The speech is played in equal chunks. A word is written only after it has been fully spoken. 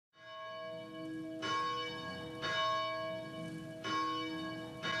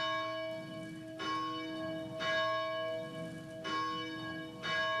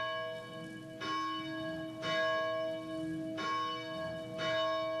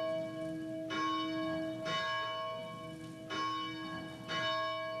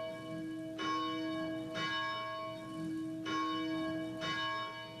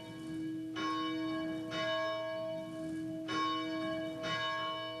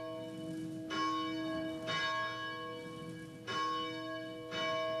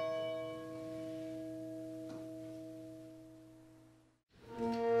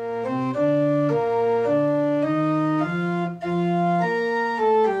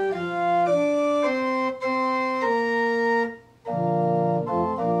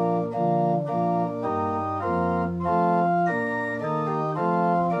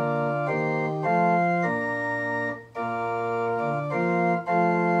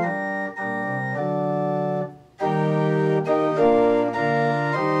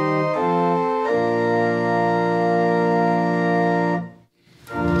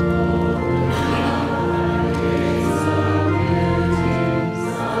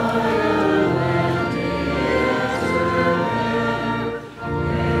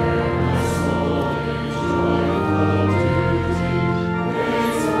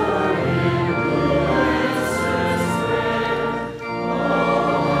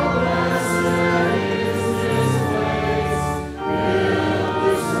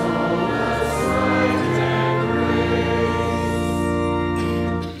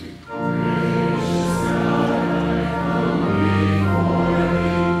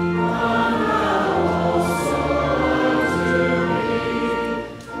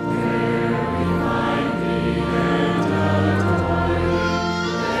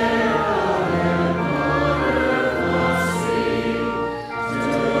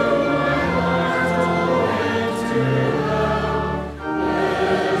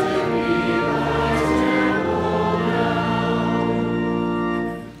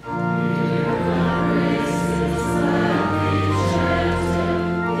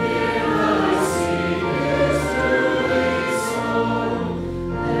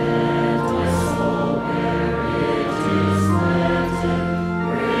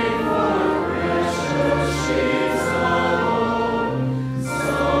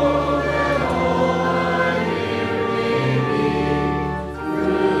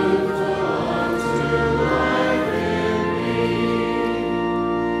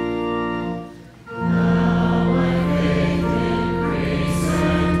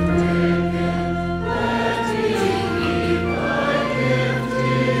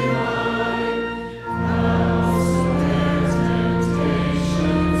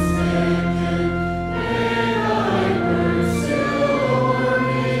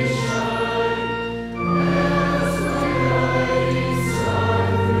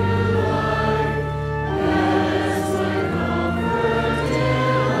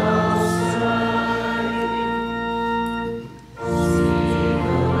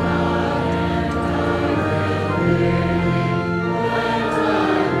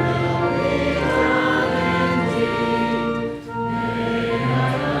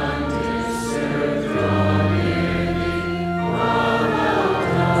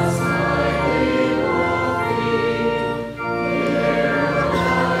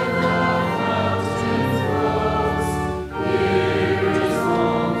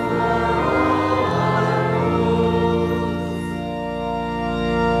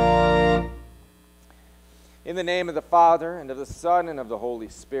In the name of the Father, and of the Son, and of the Holy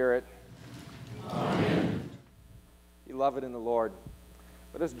Spirit. Amen. Beloved in the Lord,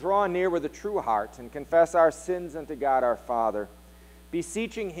 let us draw near with a true heart and confess our sins unto God our Father,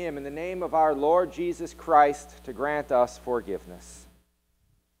 beseeching him in the name of our Lord Jesus Christ to grant us forgiveness.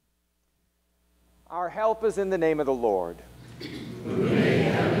 Our help is in the name of the Lord. Who made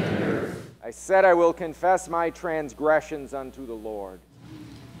heaven and earth. I said I will confess my transgressions unto the Lord.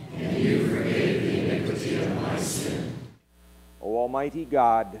 And you forgave the iniquity of my sin. O Almighty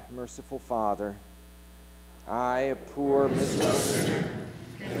God, merciful Father, I, a poor, miserable sinner,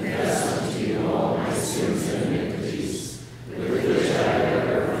 confess unto you all my sins and iniquities, with which I have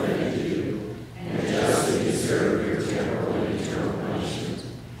ever offended you, and justly deserve your temporal and eternal punishment.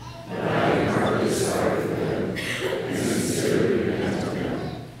 But I am heartily sorry for them, and sincerely repent of them.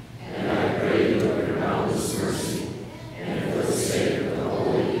 And I pray you of your boundless mercy, and for the sake of the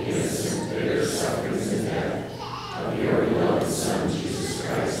holy, innocent, bitter sufferings and death of your beloved Son, Jesus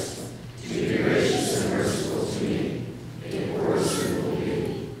Christ, to be gracious and merciful to me, a poor sinful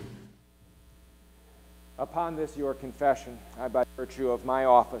being. Upon this your confession, I, by virtue of my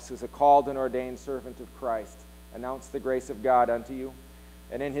office as a called and ordained servant of Christ, announce the grace of God unto you,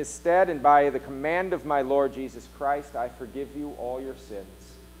 and in his stead and by the command of my Lord Jesus Christ, I forgive you all your sins.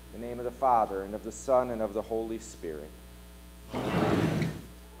 In the name of the Father, and of the Son, and of the Holy Spirit. Amen.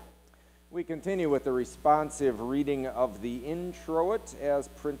 We continue with the responsive reading of the introit as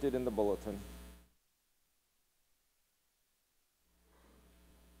printed in the bulletin.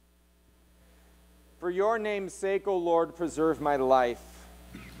 For your name's sake, O Lord, preserve my life.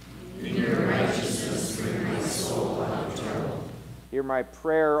 In your righteousness bring my soul out of trouble. Hear my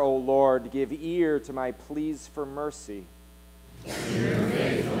prayer, O Lord. Give ear to my pleas for mercy. In your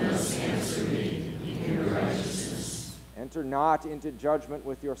faithfulness answer me, in your righteousness. Enter not into judgment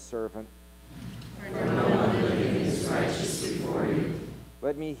with your servant. For no one living is righteous before you.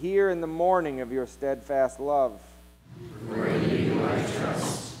 Let me hear in the morning of your steadfast love. For in you I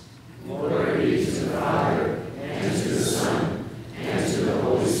trust. Glory be to the Father, and to the Son, and to the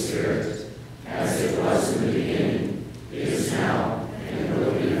Holy Spirit, as it was in the beginning, is now, and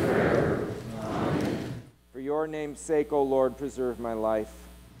will be forever. Amen. For your name's sake, O Lord, preserve my life.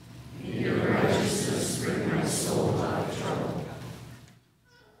 In your righteousness bring my soul out of trouble.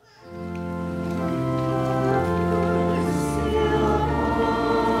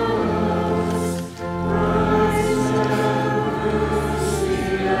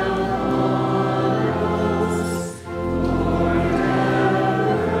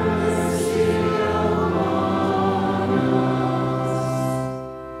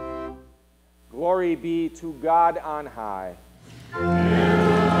 Glory be to God on high.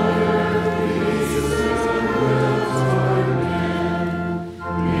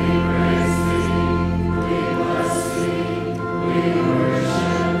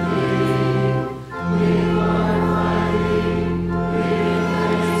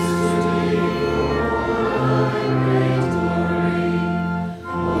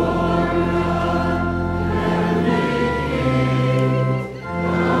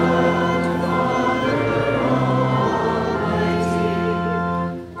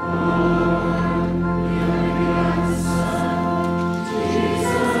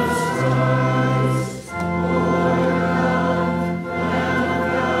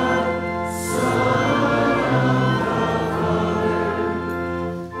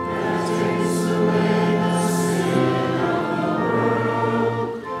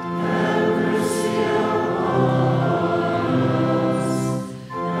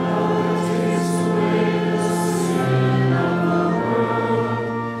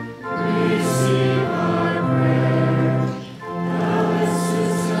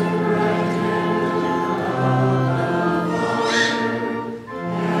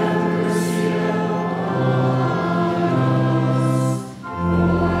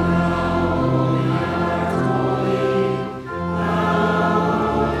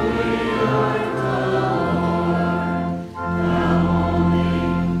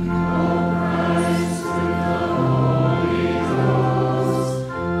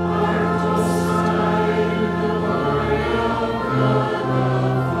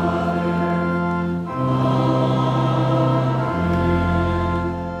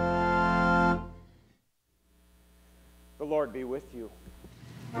 Be with you.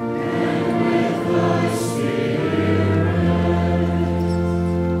 And with thy spirit.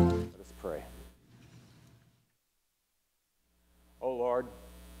 Let us pray. O Lord,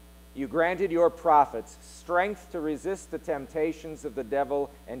 you granted your prophets strength to resist the temptations of the devil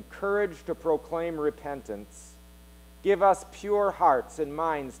and courage to proclaim repentance. Give us pure hearts and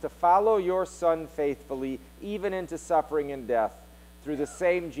minds to follow your Son faithfully, even into suffering and death, through the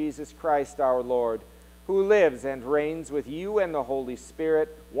same Jesus Christ our Lord, who lives and reigns with you and the Holy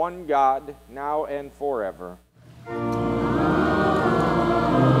Spirit, one God, now and forever.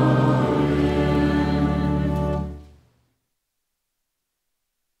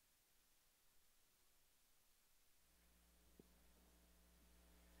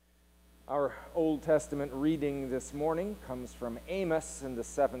 Our Old Testament reading this morning comes from Amos in the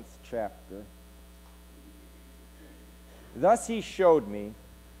 7th chapter. Thus he showed me,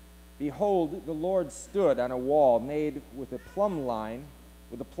 behold, the Lord stood on a wall made with a plumb line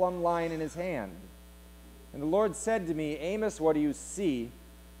in his hand. And the Lord said to me, Amos, what do you see?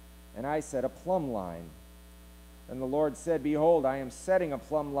 And I said, a plumb line. And the Lord said, behold, I am setting a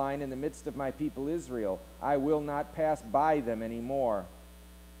plumb line in the midst of my people Israel. I will not pass by them any more.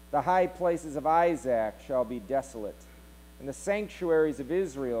 The high places of Isaac shall be desolate, and the sanctuaries of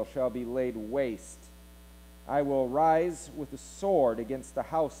Israel shall be laid waste. I will rise with a sword against the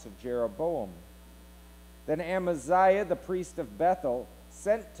house of Jeroboam. Then Amaziah the priest of Bethel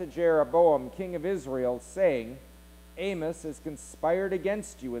sent to Jeroboam king of Israel, saying, Amos has conspired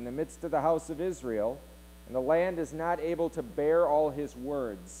against you in the midst of the house of Israel, and the land is not able to bear all his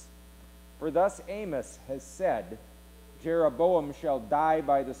words. For thus Amos has said, Jeroboam shall die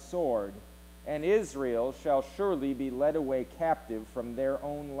by the sword, and Israel shall surely be led away captive from their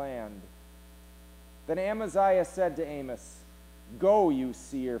own land. Then Amaziah said to Amos, Go, you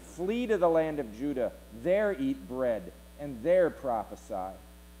seer, flee to the land of Judah, there eat bread, and there prophesy.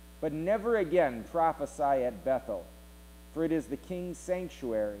 But never again prophesy at Bethel, for it is the king's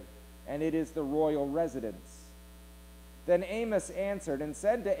sanctuary, and it is the royal residence. Then Amos answered and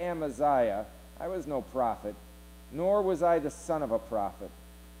said to Amaziah, I was no prophet, nor was I the son of a prophet,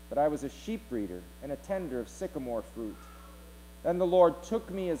 but I was a sheep breeder and a tender of sycamore fruit. Then the Lord took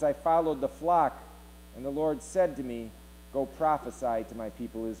me as I followed the flock, and the Lord said to me, Go prophesy to my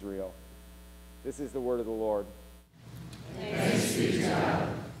people Israel. This is the word of the Lord. Thanks be to God.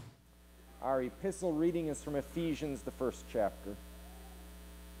 Our epistle reading is from Ephesians, the 1st chapter.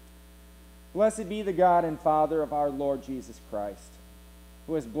 Blessed be the God and Father of our Lord Jesus Christ,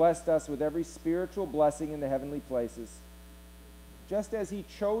 who has blessed us with every spiritual blessing in the heavenly places, just as he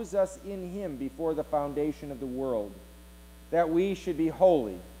chose us in him before the foundation of the world, that we should be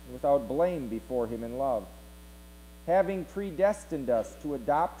holy and without blame before him in love, having predestined us to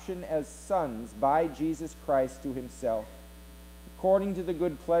adoption as sons by Jesus Christ to himself, according to the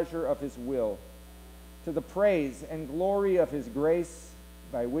good pleasure of his will, to the praise and glory of his grace,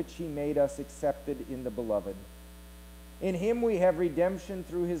 by which he made us accepted in the Beloved. In him we have redemption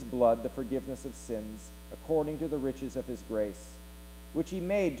through his blood, the forgiveness of sins, according to the riches of his grace, which he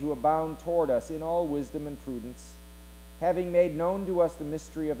made to abound toward us in all wisdom and prudence, having made known to us the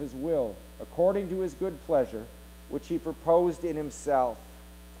mystery of his will, according to his good pleasure, which he proposed in himself,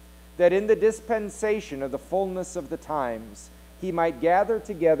 that in the dispensation of the fullness of the times he might gather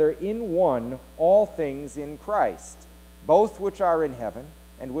together in one all things in Christ, both which are in heaven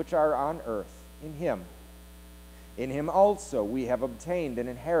and which are on earth, in him. In him also we have obtained an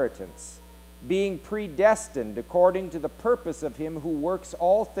inheritance, being predestined according to the purpose of him who works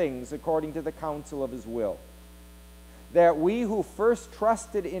all things according to the counsel of his will, that we who first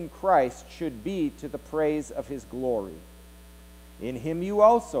trusted in Christ should be to the praise of his glory. In him you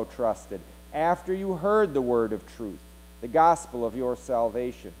also trusted, after you heard the word of truth, the gospel of your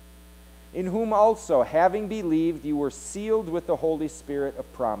salvation, in whom also, having believed, you were sealed with the Holy Spirit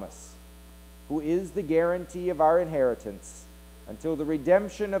of promise, who is the guarantee of our inheritance until the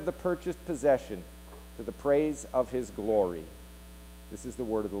redemption of the purchased possession, to the praise of his glory. This is the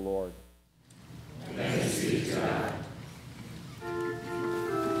word of the Lord. Thanks be to God.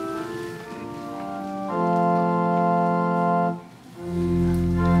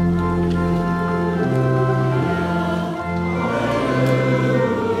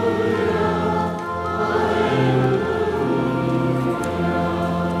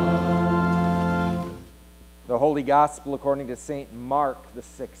 The Holy Gospel according to St. Mark, the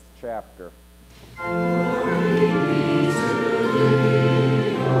 6th chapter.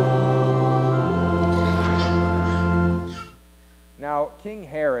 Now King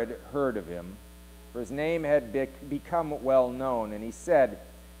Herod heard of him, for his name had become well known, and he said,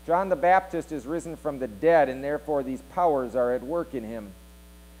 John the Baptist is risen from the dead, and therefore these powers are at work in him.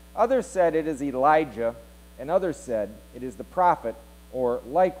 Others said it is Elijah, and others said it is the prophet, or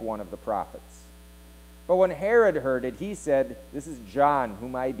like one of the prophets. But when Herod heard it, he said, This is John,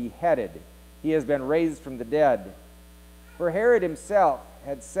 whom I beheaded. He has been raised from the dead. For Herod himself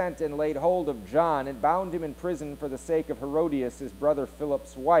had sent and laid hold of John and bound him in prison for the sake of Herodias, his brother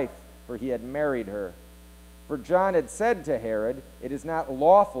Philip's wife, for he had married her. For John had said to Herod, "It is not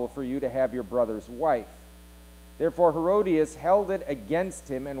lawful for you to have your brother's wife." Therefore Herodias held it against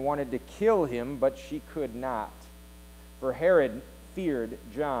him and wanted to kill him, but she could not. For Herod feared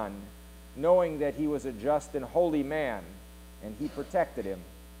John, knowing that he was a just and holy man, and he protected him.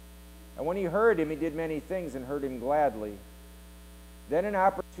 And when he heard him, he did many things and heard him gladly. Then an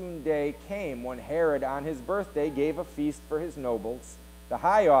opportune day came when Herod on his birthday gave a feast for his nobles, the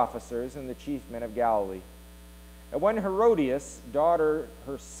high officers, and the chief men of Galilee. And when Herodias' daughter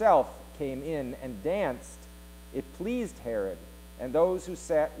herself came in and danced, it pleased Herod and those who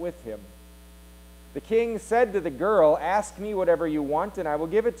sat with him. The king said to the girl, "Ask me whatever you want, and I will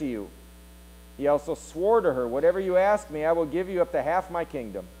give it to you." He also swore to her, "Whatever you ask me, I will give you up to half my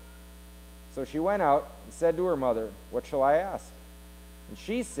kingdom." So she went out and said to her mother, "What shall I ask?" And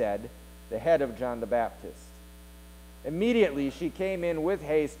she said, "The head of John the Baptist." Immediately she came in with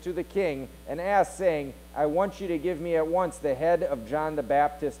haste to the king and asked, saying, "I want you to give me at once the head of John the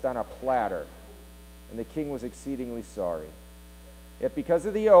Baptist on a platter." And the king was exceedingly sorry. Yet because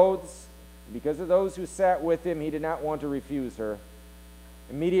of the oaths, because of those who sat with him, he did not want to refuse her.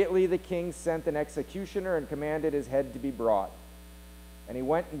 Immediately the king sent an executioner and commanded his head to be brought. And he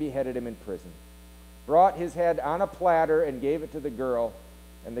went and beheaded him in prison, brought his head on a platter and gave it to the girl,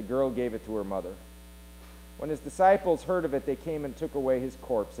 and the girl gave it to her mother. When his disciples heard of it, they came and took away his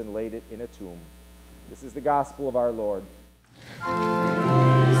corpse and laid it in a tomb. This is the gospel of our Lord.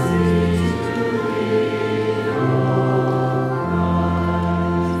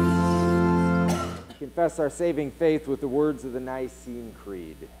 Confess our saving faith with the words of the Nicene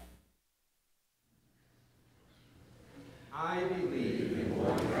Creed. I believe in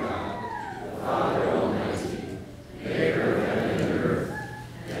one God, the Father Almighty, maker of heaven and earth,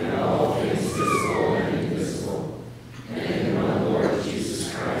 and all things visible and invisible, and in one Lord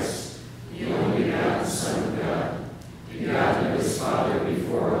Jesus Christ, the only begotten Son of God, begotten of his Father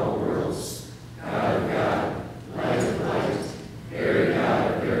before all worlds, God of God, light of light, very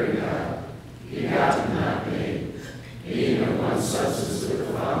God of very God, begotten not made, being of one substance with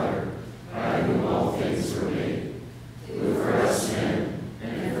the Father, by whom all things were made, who for us men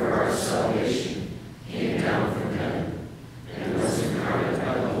and for our salvation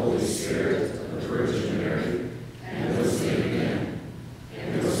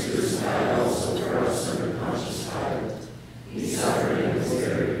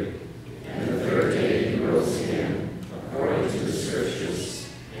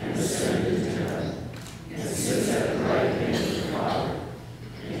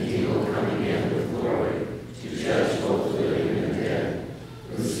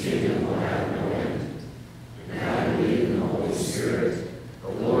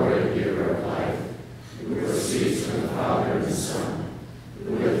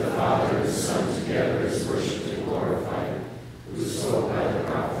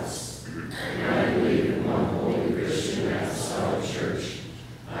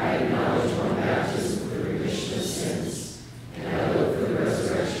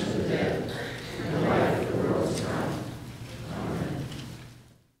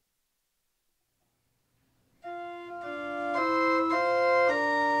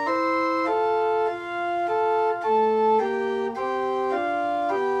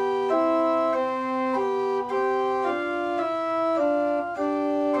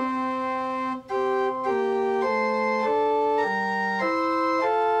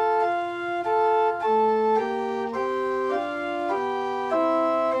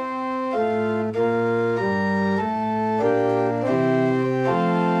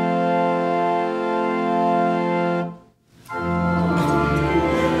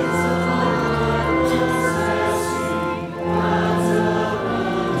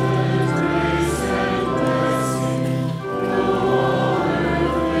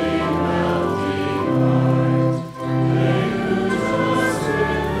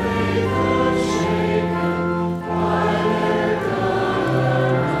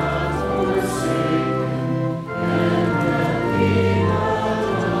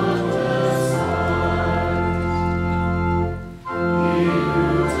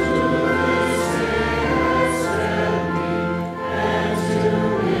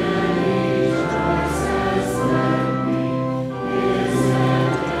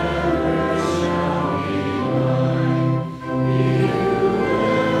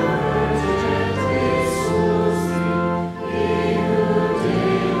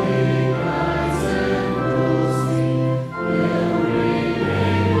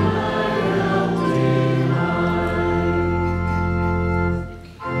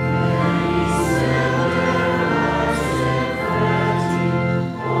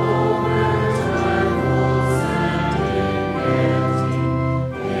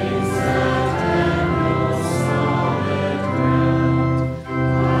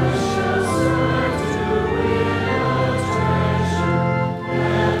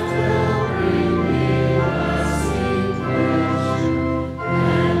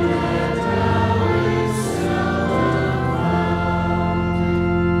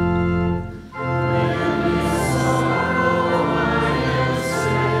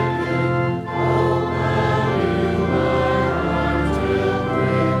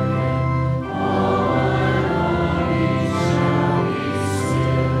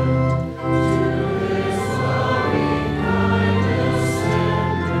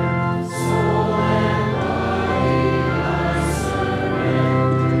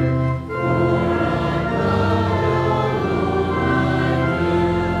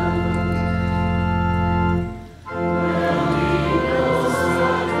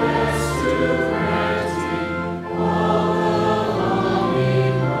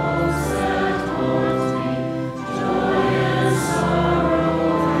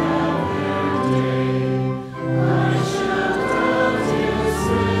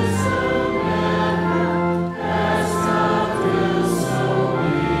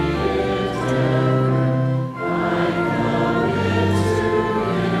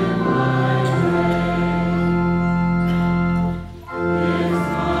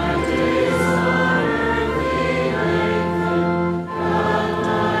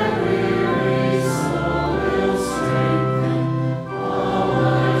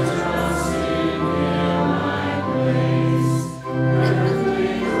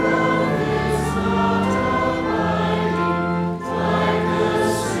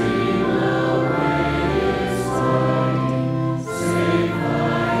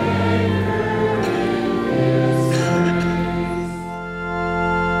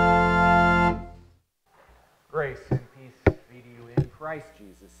Christ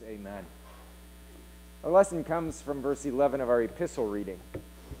Jesus, amen. Our lesson comes from verse 11 of our epistle reading.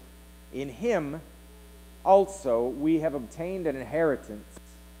 In him also we have obtained an inheritance,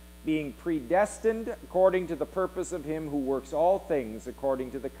 being predestined according to the purpose of him who works all things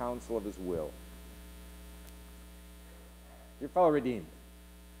according to the counsel of his will. Dear fellow redeemed,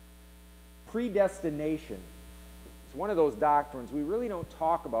 predestination is one of those doctrines we really don't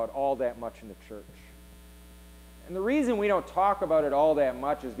talk about all that much in the church. And the reason we don't talk about it all that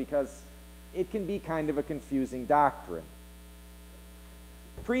much is because it can be kind of a confusing doctrine.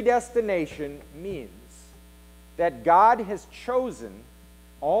 Predestination means that God has chosen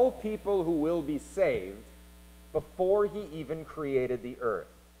all people who will be saved before he even created the earth.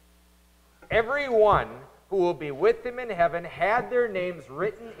 Everyone who will be with him in heaven had their names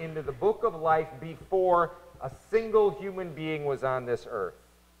written into the book of life before a single human being was on this earth.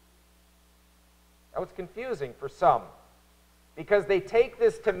 That was confusing for some, because they take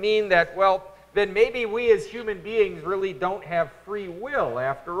this to mean that, well, then maybe we as human beings really don't have free will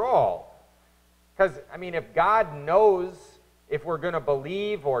after all. Because, I mean, if God knows if we're going to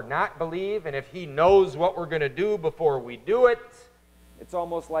believe or not believe, and if he knows what we're going to do before we do it, it's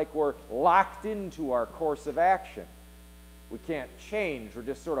almost like we're locked into our course of action. We can't change. We're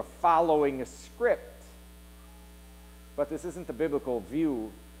just sort of following a script. But this isn't the biblical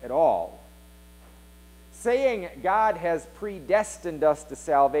view at all. Saying God has predestined us to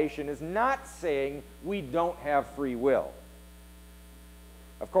salvation is not saying we don't have free will.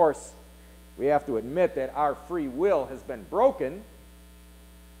 Of course, we have to admit that our free will has been broken.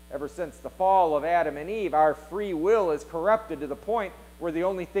 Ever since the fall of Adam and Eve, our free will is corrupted to the point where the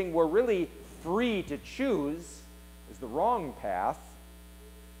only thing we're really free to choose is the wrong path.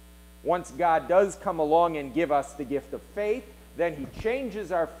 Once God does come along and give us the gift of faith, then he changes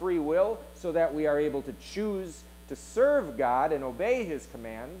our free will so that we are able to choose to serve God and obey his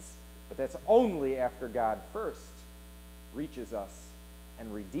commands, but that's only after God first reaches us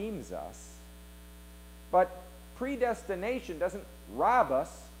and redeems us. But predestination doesn't rob us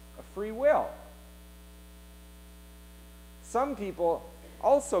of free will. Some people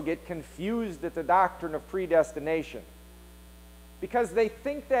also get confused at the doctrine of predestination because they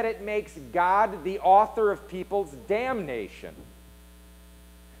think that it makes God the author of people's damnation.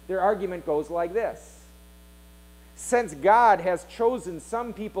 Their argument goes like this: since God has chosen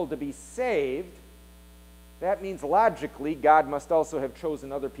some people to be saved, that means logically God must also have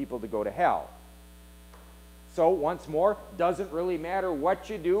chosen other people to go to hell. So once more, doesn't really matter what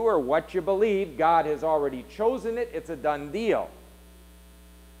you do or what you believe, God has already chosen it, it's a done deal.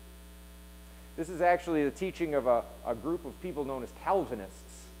 This is actually the teaching of a group of people known as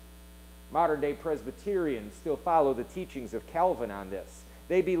Calvinists. Modern-day Presbyterians still follow the teachings of Calvin on this.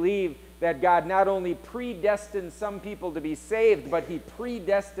 They believe that God not only predestines some people to be saved, but he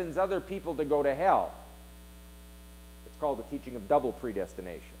predestines other people to go to hell. It's called the teaching of double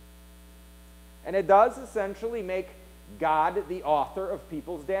predestination. And it does essentially make God the author of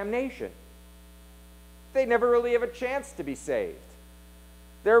people's damnation. They never really have a chance to be saved.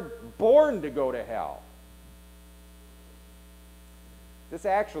 They're born to go to hell. This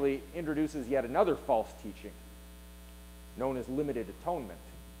actually introduces yet another false teaching, known as limited atonement.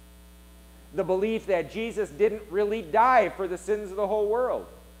 The belief that Jesus didn't really die for the sins of the whole world.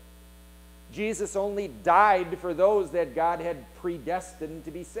 Jesus only died for those that God had predestined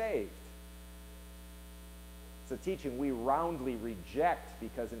to be saved. It's a teaching we roundly reject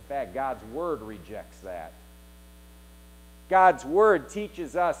because, in fact, God's Word rejects that. God's Word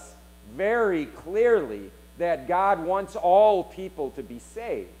teaches us very clearly that God wants all people to be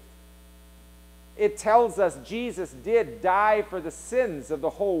saved. It tells us Jesus did die for the sins of the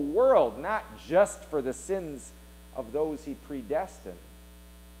whole world, not just for the sins of those he predestined.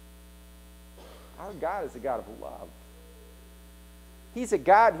 Our God is a God of love. He's a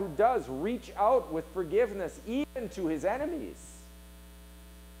God who does reach out with forgiveness even to his enemies.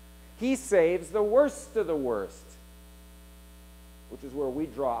 He saves the worst of the worst, which is where we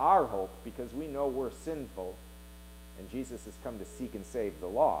draw our hope because we know we're sinful and Jesus has come to seek and save the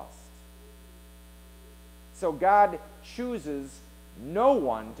lost. So God chooses no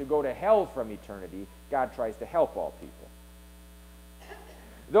one to go to hell from eternity. God tries to help all people.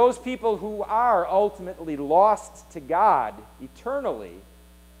 Those people who are ultimately lost to God eternally,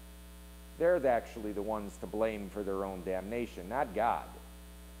 they're actually the ones to blame for their own damnation, not God.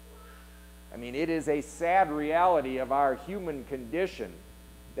 I mean, it is a sad reality of our human condition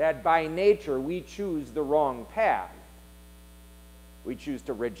that by nature we choose the wrong path. We choose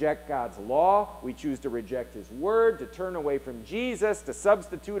to reject God's law. We choose to reject his word, to turn away from Jesus, to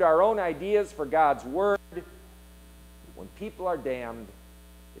substitute our own ideas for God's word. When people are damned,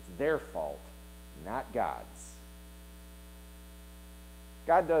 it's their fault, not God's.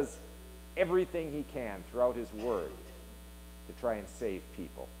 God does everything he can throughout his word to try and save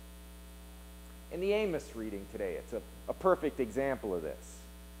people. In the Amos reading today, it's a perfect example of this.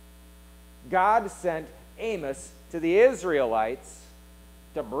 God sent Amos to the Israelites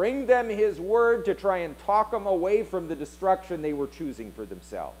to bring them his word to try and talk them away from the destruction they were choosing for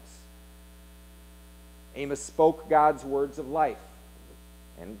themselves. Amos spoke God's words of life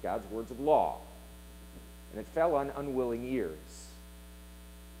and God's words of law, and it fell on unwilling ears.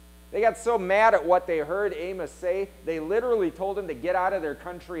 They got so mad at what they heard Amos say, they literally told him to get out of their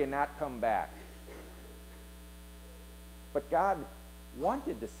country and not come back. But God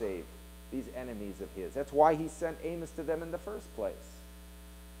wanted to save these enemies of his. That's why he sent Amos to them in the first place.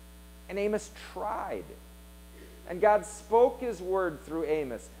 And Amos tried. And God spoke his word through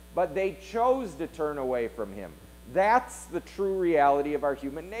Amos, but they chose to turn away from him. That's the true reality of our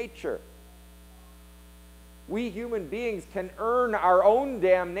human nature. We human beings can earn our own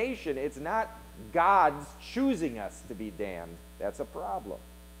damnation. It's not God's choosing us to be damned. That's a problem.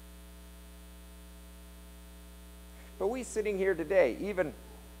 But we sitting here today, even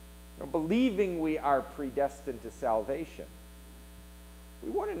believing we are predestined to salvation,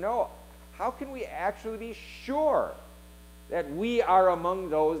 we want to know, how can we actually be sure that we are among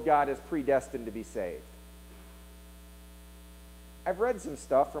those God has predestined to be saved? I've read some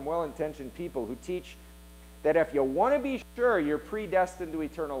stuff from well-intentioned people who teach that if you want to be sure you're predestined to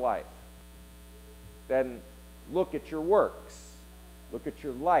eternal life, then look at your works, look at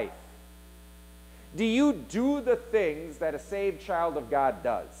your life. Do you do the things that a saved child of God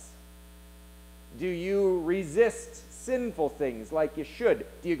does? Do you resist sinful things like you should?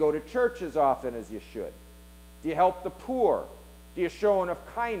 Do you go to church as often as you should? Do you help the poor? Do you show enough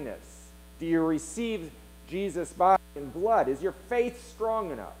kindness? Do you receive Jesus' body and blood? Is your faith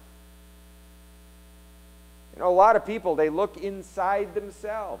strong enough? You know, a lot of people, they look inside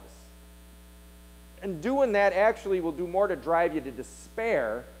themselves. And doing that actually will do more to drive you to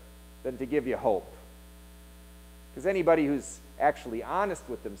despair than to give you hope. Because anybody who's actually honest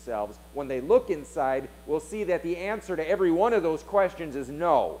with themselves, when they look inside, will see that the answer to every one of those questions is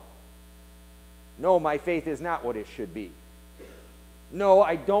no. No, my faith is not what it should be. No,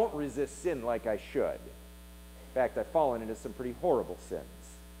 I don't resist sin like I should. In fact, I've fallen into some pretty horrible sins.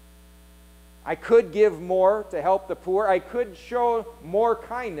 I could give more to help the poor. I could show more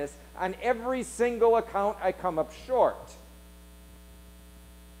kindness. On every single account, I come up short.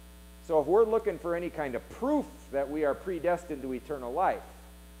 So if we're looking for any kind of proof that we are predestined to eternal life,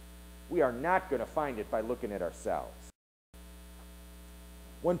 we are not going to find it by looking at ourselves.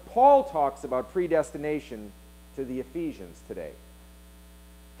 When Paul talks about predestination to the Ephesians today,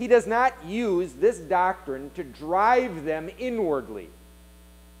 he does not use this doctrine to drive them inwardly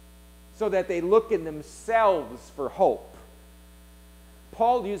so that they look in themselves for hope.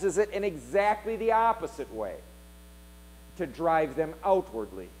 Paul uses it in exactly the opposite way, to drive them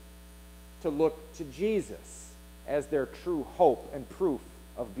outwardly, to look to Jesus as their true hope and proof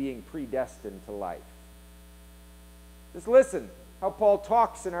of being predestined to life. Just listen how Paul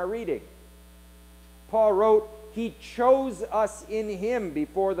talks in our reading. Paul wrote, "He chose us in him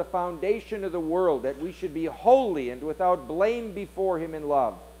before the foundation of the world, that we should be holy and without blame before him in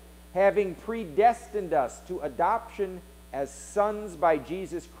love, having predestined us to adoption as sons by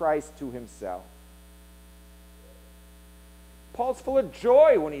Jesus Christ to himself." Paul's full of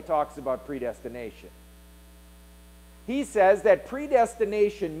joy when he talks about predestination. He says that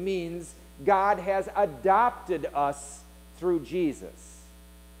predestination means God has adopted us through Jesus.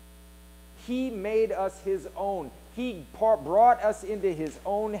 He made us his own. He brought us into his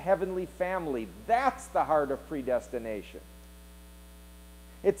own heavenly family. That's the heart of predestination.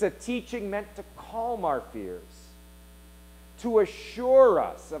 It's a teaching meant to calm our fears, to assure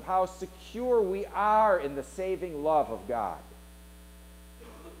us of how secure we are in the saving love of God.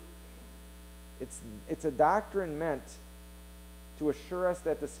 It's a doctrine meant to assure us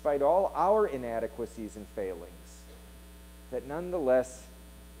that despite all our inadequacies and failings, that nonetheless,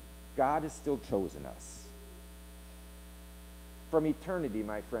 God has still chosen us. From eternity,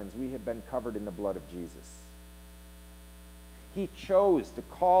 my friends, we have been covered in the blood of Jesus. He chose to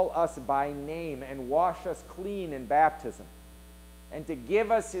call us by name and wash us clean in baptism, and to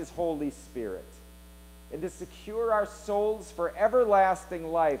give us his Holy Spirit, and to secure our souls for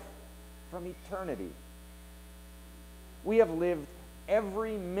everlasting life from eternity. We have lived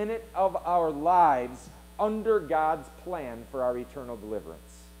every minute of our lives under God's plan for our eternal deliverance.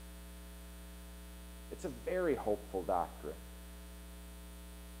 It's a very hopeful doctrine,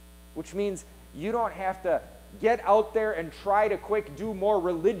 which means you don't have to get out there and try to quick do more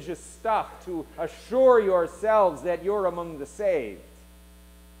religious stuff to assure yourselves that you're among the saved.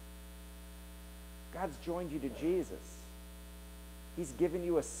 God's joined you to Jesus. He's given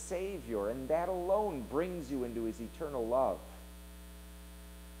you a Savior, and that alone brings you into his eternal love.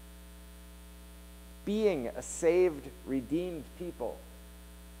 Being a saved, redeemed people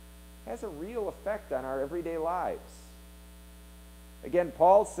has a real effect on our everyday lives. Again,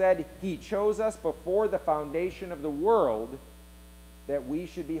 Paul said he chose us before the foundation of the world that we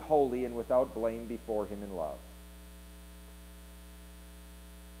should be holy and without blame before him in love.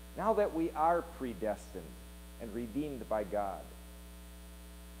 Now that we are predestined and redeemed by God,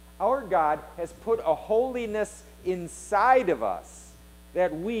 our God has put a holiness inside of us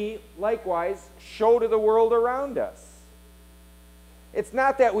that we likewise show to the world around us. It's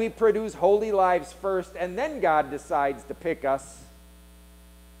not that we produce holy lives first and then God decides to pick us.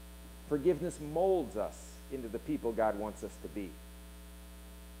 Forgiveness molds us into the people God wants us to be.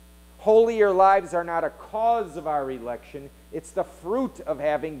 Holier lives are not a cause of our election, it's the fruit of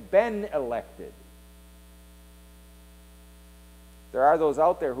having been elected. There are those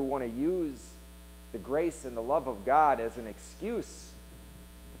out there who want to use the grace and the love of God as an excuse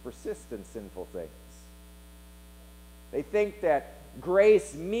to persist in sinful things. They think that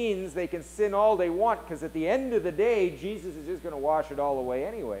grace means they can sin all they want because at the end of the day, Jesus is just going to wash it all away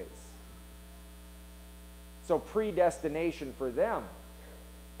anyways. So predestination for them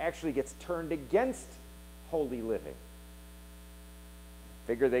actually gets turned against holy living.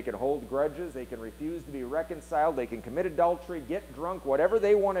 Figure they can hold grudges, they can refuse to be reconciled, they can commit adultery, get drunk, whatever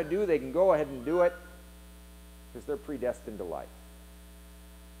they want to do, they can go ahead and do it because they're predestined to life.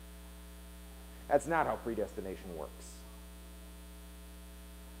 That's not how predestination works.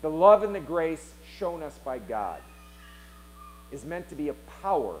 The love and the grace shown us by God is meant to be a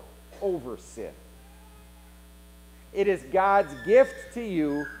power over sin. It is God's gift to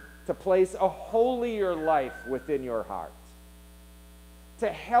you to place a holier life within your heart,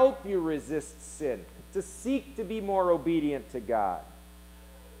 to help you resist sin, to seek to be more obedient to God.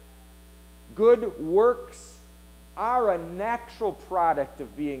 Good works are a natural product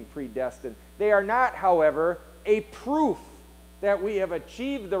of being predestined. They are not, however, a proof that we have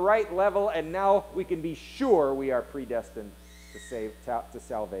achieved the right level and now we can be sure we are predestined to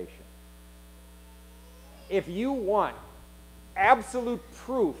salvation. If you want absolute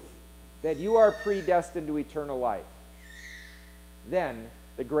proof that you are predestined to eternal life, then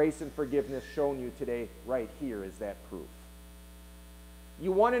the grace and forgiveness shown you today right here is that proof.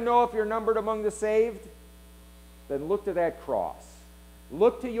 You want to know if you're numbered among the saved? Then look to that cross.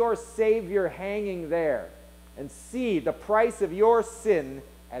 Look to your Savior hanging there and see the price of your sin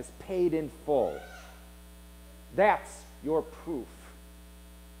as paid in full. That's your proof.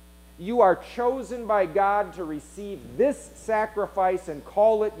 You are chosen by God to receive this sacrifice and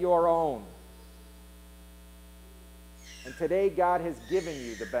call it your own. And today God has given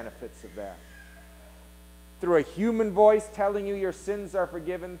you the benefits of that. Through a human voice telling you your sins are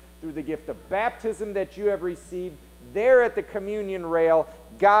forgiven, through the gift of baptism that you have received, there at the communion rail,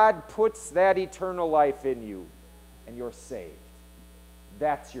 God puts that eternal life in you, and you're saved.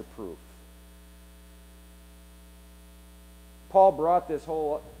 That's your proof. Paul brought this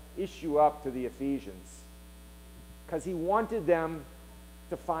whole issue up to the Ephesians because he wanted them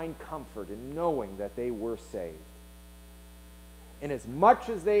to find comfort in knowing that they were saved. And as much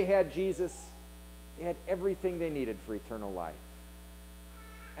as they had Jesus, they had everything they needed for eternal life.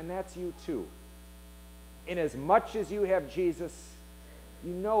 And that's you too. In as much as you have Jesus,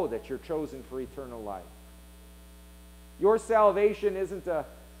 you know that you're chosen for eternal life. Your salvation isn't a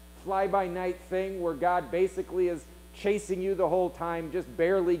fly-by-night thing where God basically is chasing you the whole time, just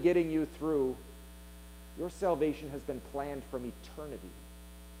barely getting you through. Your salvation has been planned from eternity.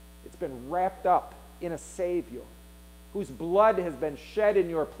 It's been wrapped up in a Savior whose blood has been shed in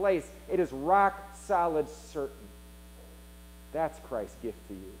your place. It is rock solid certain. That's Christ's gift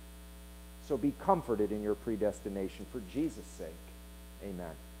to you. So be comforted in your predestination for Jesus' sake.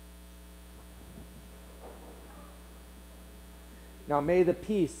 Amen. Now may the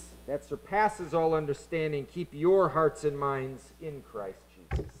peace that surpasses all understanding keep your hearts and minds in Christ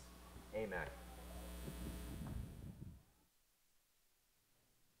Jesus. Amen.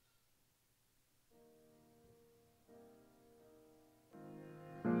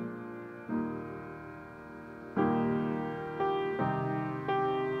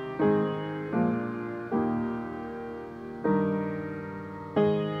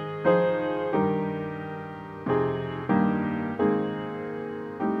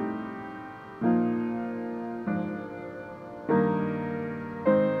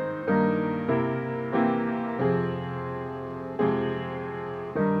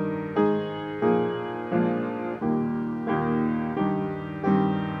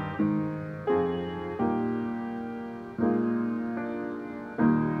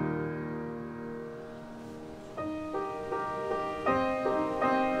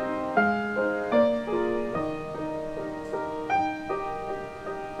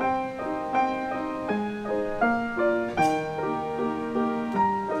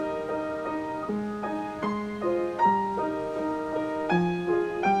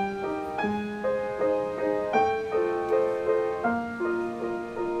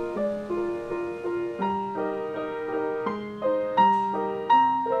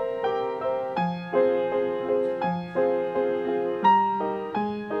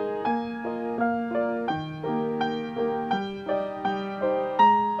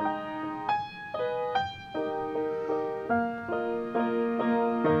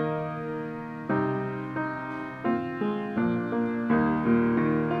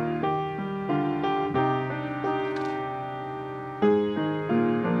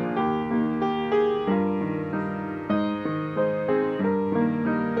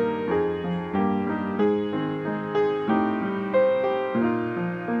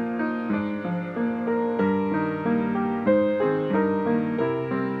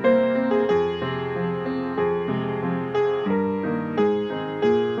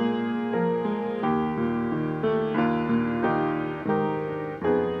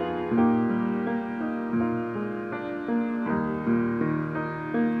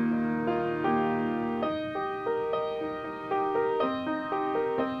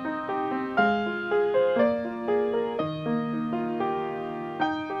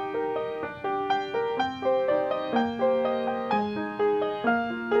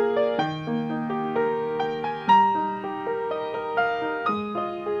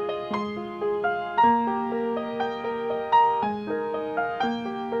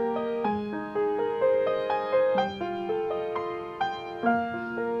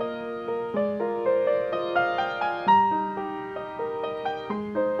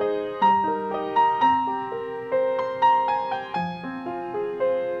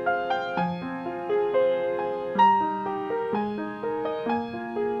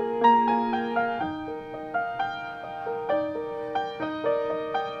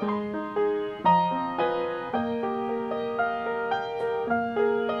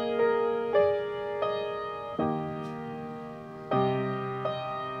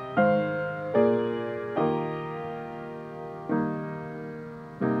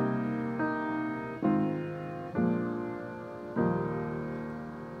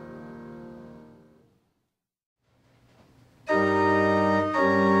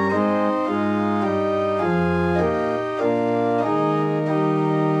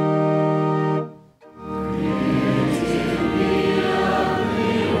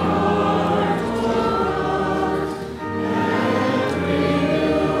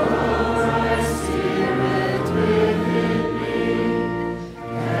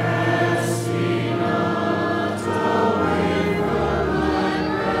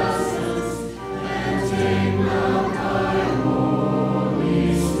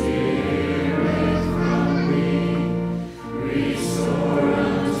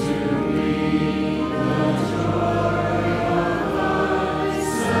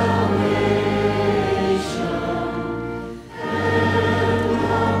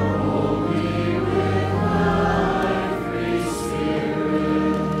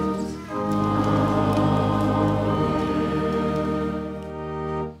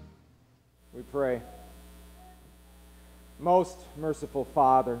 Most merciful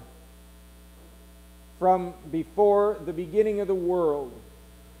Father, from before the beginning of the world,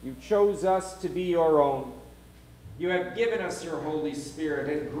 you chose us to be your own. You have given us your Holy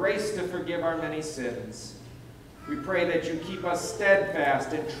Spirit and grace to forgive our many sins. We pray that you keep us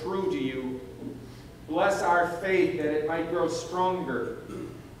steadfast and true to you. Bless our faith that it might grow stronger.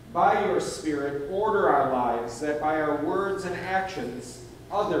 By your Spirit, order our lives, that by our words and actions,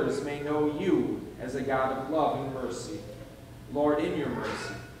 others may know you as a God of love and mercy. Lord, in your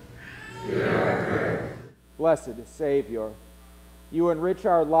mercy. Hear our prayer. Blessed Savior, you enrich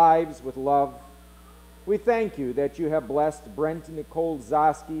our lives with love. We thank you that you have blessed Brent and Nicole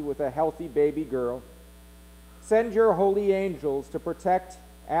Zosky with a healthy baby girl. Send your holy angels to protect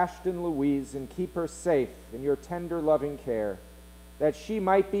Ashton Louise and keep her safe in your tender, loving care, that she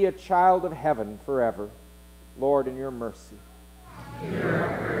might be a child of heaven forever. Lord, in your mercy. Hear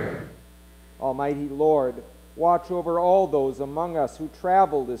our prayer. Almighty Lord, watch over all those among us who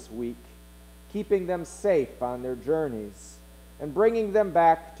travel this week, keeping them safe on their journeys and bringing them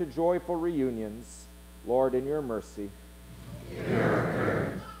back to joyful reunions. Lord, in your mercy. Hear our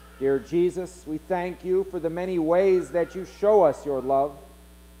prayer. Dear Jesus, we thank you for the many ways that you show us your love,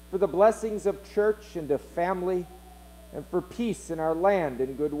 for the blessings of church and of family, and for peace in our land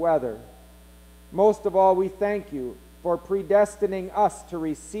and good weather. Most of all, we thank you for predestining us to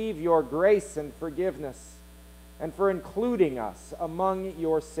receive your grace and forgiveness, and for including us among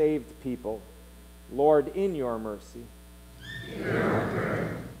your saved people. Lord, in your mercy. Hear our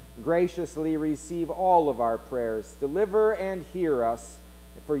prayer. Graciously receive all of our prayers. Deliver and hear us.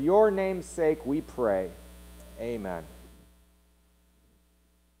 For your name's sake we pray. Amen.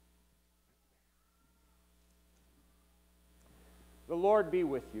 The Lord be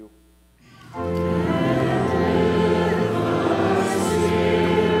with you.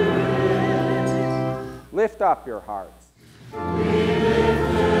 Lift up your hearts.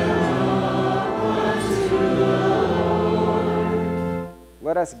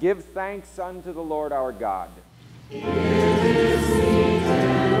 Let us give thanks unto the Lord our God. It is meet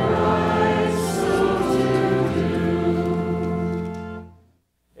and right so to do.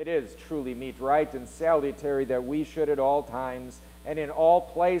 It is truly meet, right, and salutary that we should at all times and in all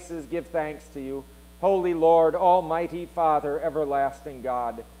places give thanks to you, Holy Lord, Almighty Father, everlasting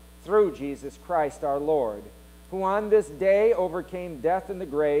God, through Jesus Christ our Lord, who on this day overcame death and the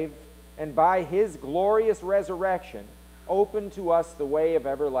grave, and by his glorious resurrection opened to us the way of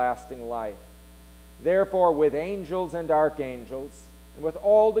everlasting life. Therefore, with angels and archangels, and with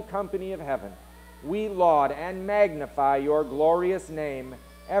all the company of heaven, we laud and magnify your glorious name,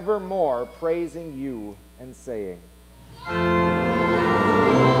 evermore praising you and saying,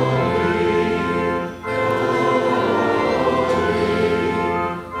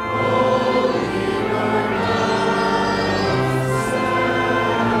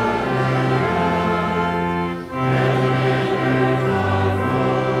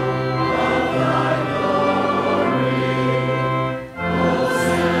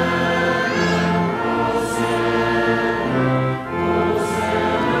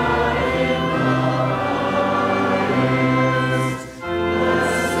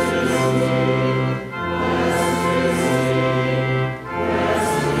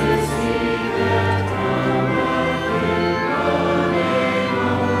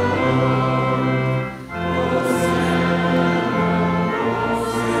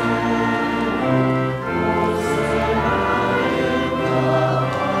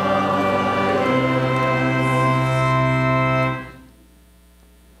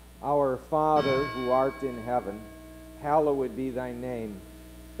 in heaven, hallowed be thy name.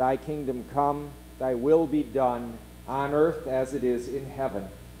 Thy kingdom come, thy will be done, on earth as it is in heaven.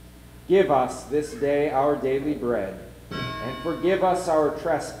 Give us this day our daily bread, and forgive us our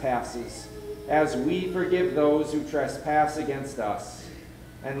trespasses, as we forgive those who trespass against us.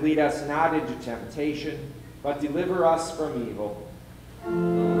 And lead us not into temptation, but deliver us from evil.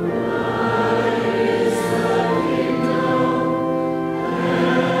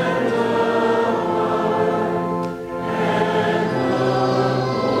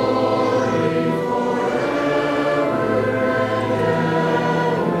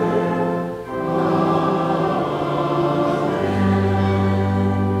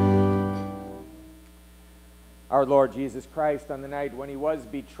 Our Lord Jesus Christ, on the night when he was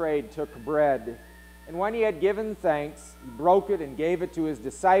betrayed, took bread, and when he had given thanks, he broke it and gave it to his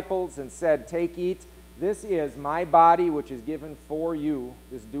disciples and said, "Take, eat, this is my body which is given for you.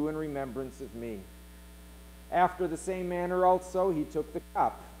 This do in remembrance of me." After the same manner also he took the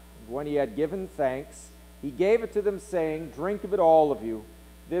cup, and when he had given thanks, he gave it to them, saying, "Drink of it all of you,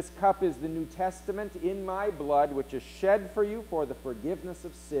 This cup is the New Testament in my blood, which is shed for you for the forgiveness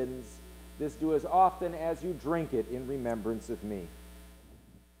of sins. This do as often as you drink it in remembrance of me.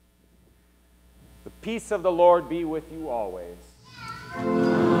 The peace of the Lord be with you always.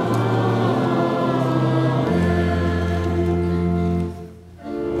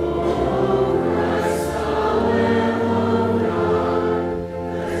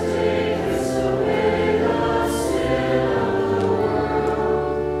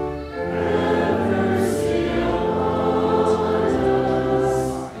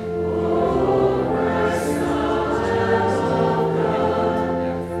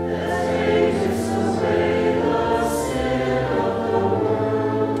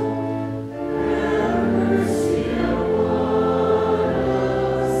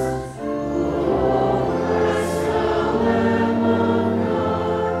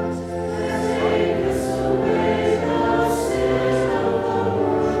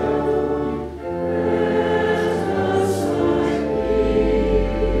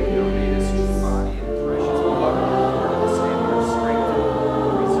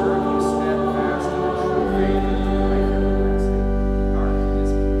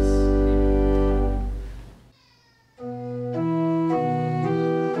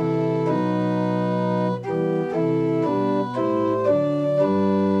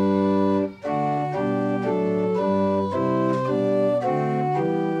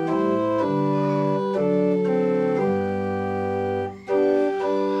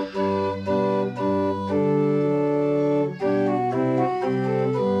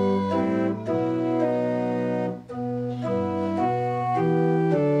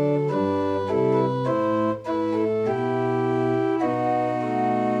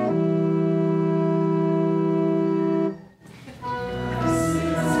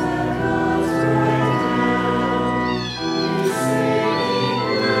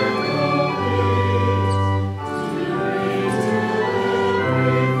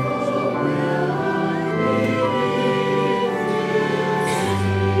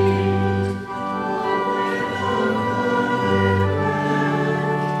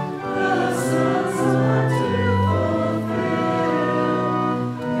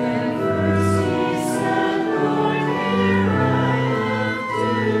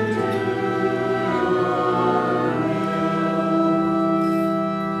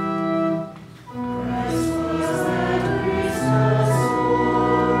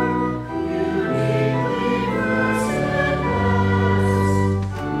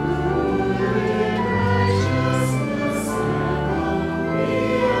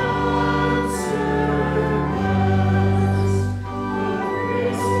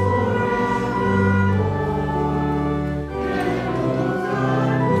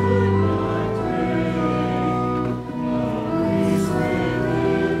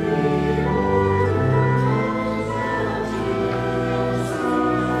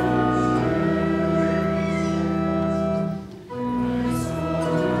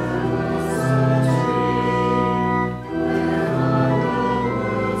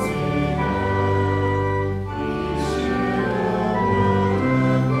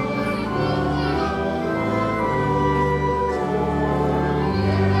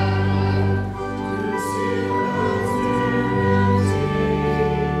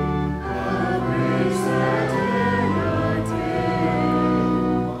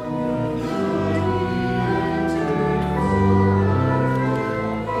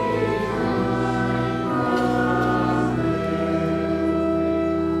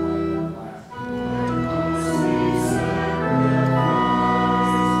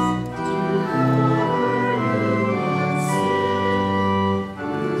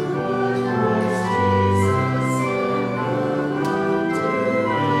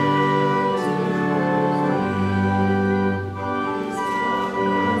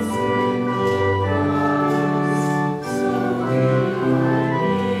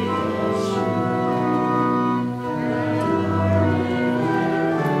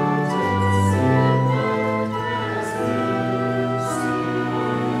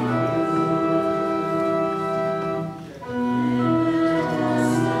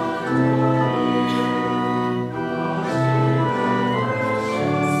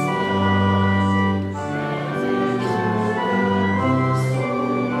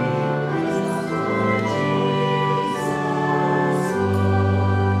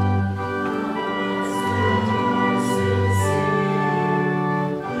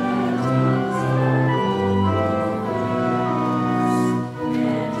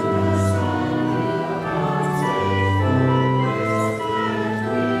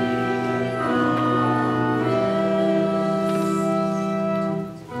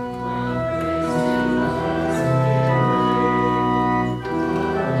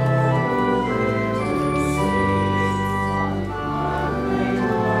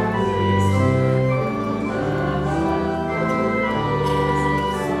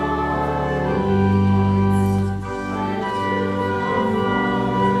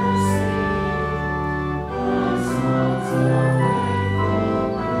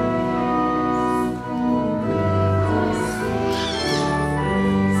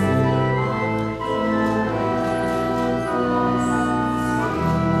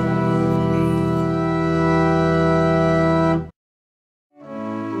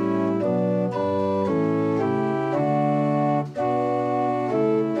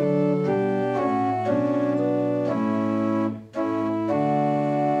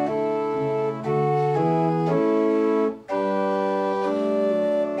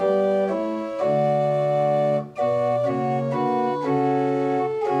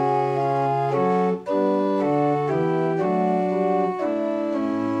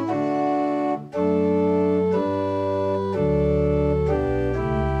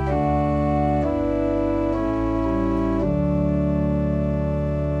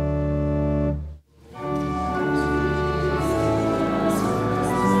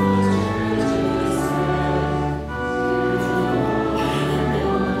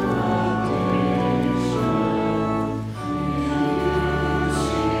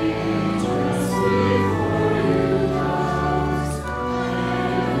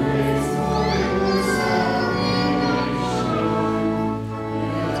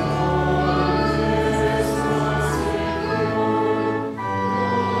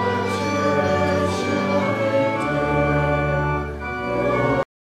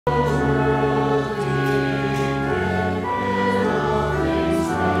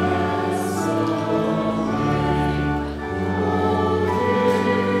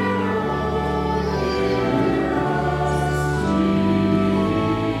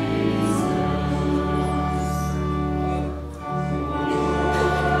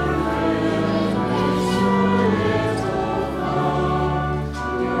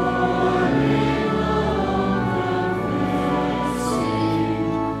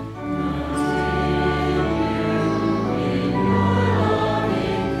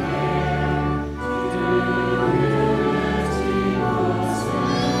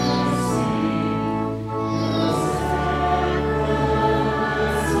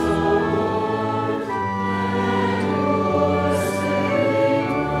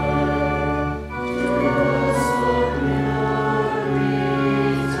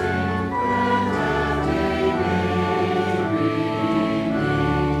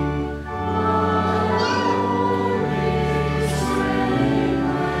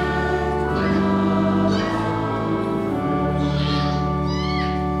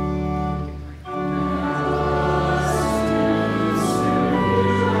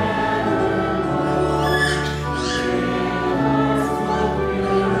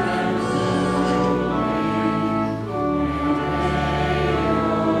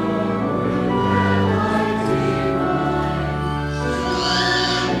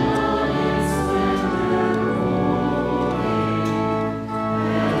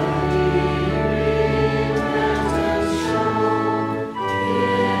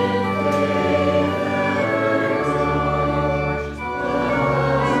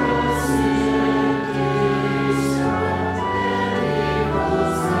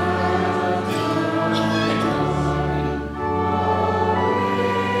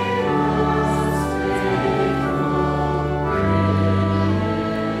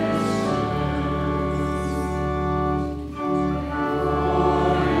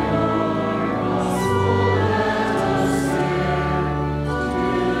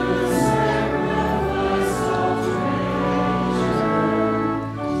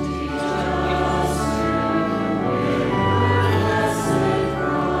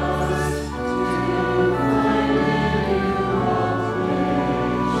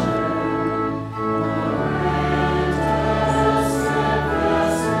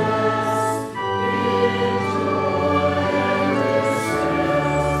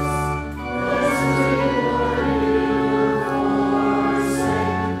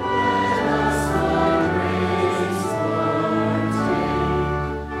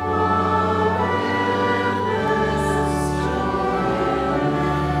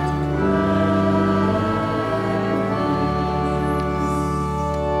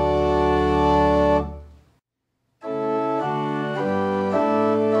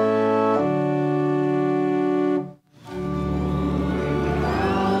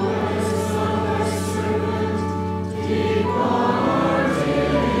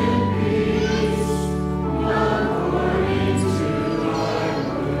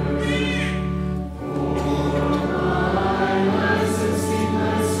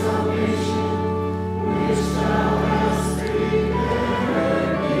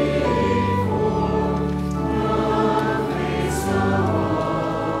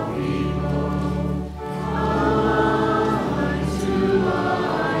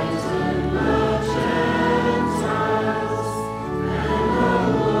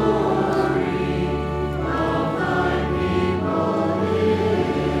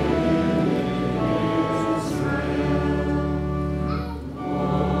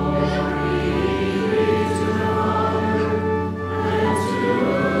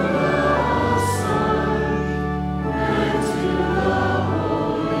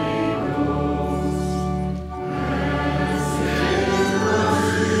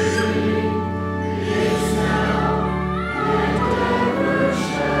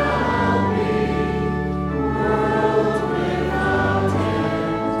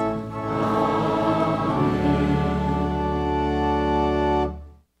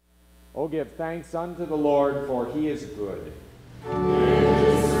 O give thanks unto the Lord, for he is good. And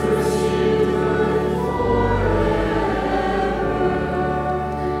his mercy endureth forever.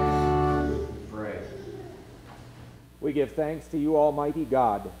 Pray. We give thanks to you, Almighty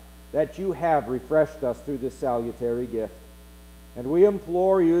God, that you have refreshed us through this salutary gift. And we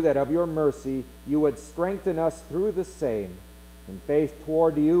implore you that of your mercy you would strengthen us through the same, in faith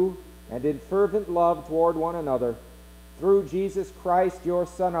toward you and in fervent love toward one another, through Jesus Christ, your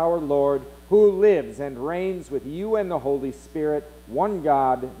Son, our Lord, who lives and reigns with you and the Holy Spirit, one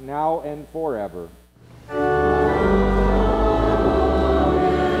God, now and forever. Amen.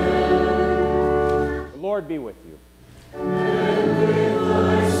 The Lord be with you. And with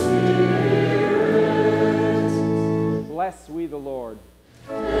thy spirit. Bless we the Lord.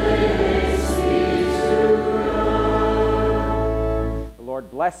 Thanks be to God. The Lord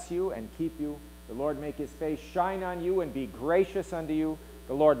bless you and keep you. The Lord make his face shine on you and be gracious unto you.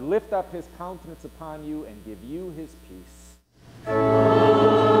 The Lord lift up his countenance upon you and give you his peace.